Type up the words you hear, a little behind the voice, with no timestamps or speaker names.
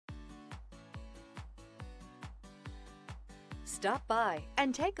Stop by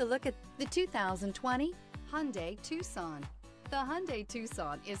and take a look at the 2020 Hyundai Tucson. The Hyundai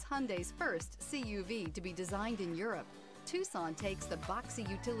Tucson is Hyundai's first CUV to be designed in Europe. Tucson takes the boxy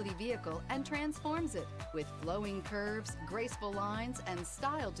utility vehicle and transforms it. With flowing curves, graceful lines, and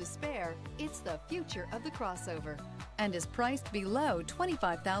style to spare, it's the future of the crossover and is priced below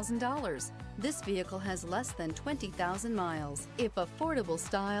 $25,000. This vehicle has less than 20,000 miles. If affordable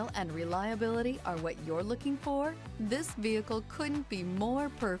style and reliability are what you're looking for, this vehicle couldn't be more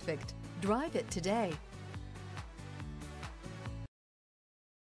perfect. Drive it today.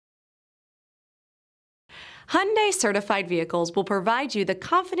 Hyundai certified vehicles will provide you the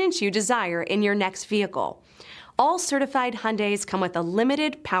confidence you desire in your next vehicle. All certified Hyundais come with a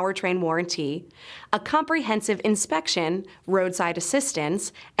limited powertrain warranty, a comprehensive inspection, roadside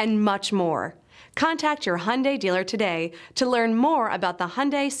assistance, and much more. Contact your Hyundai dealer today to learn more about the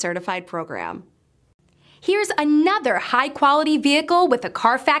Hyundai Certified program. Here's another high-quality vehicle with a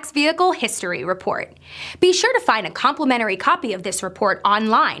CARFAX Vehicle History Report. Be sure to find a complimentary copy of this report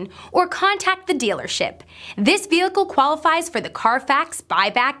online or contact the dealership. This vehicle qualifies for the CARFAX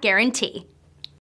Buyback Guarantee.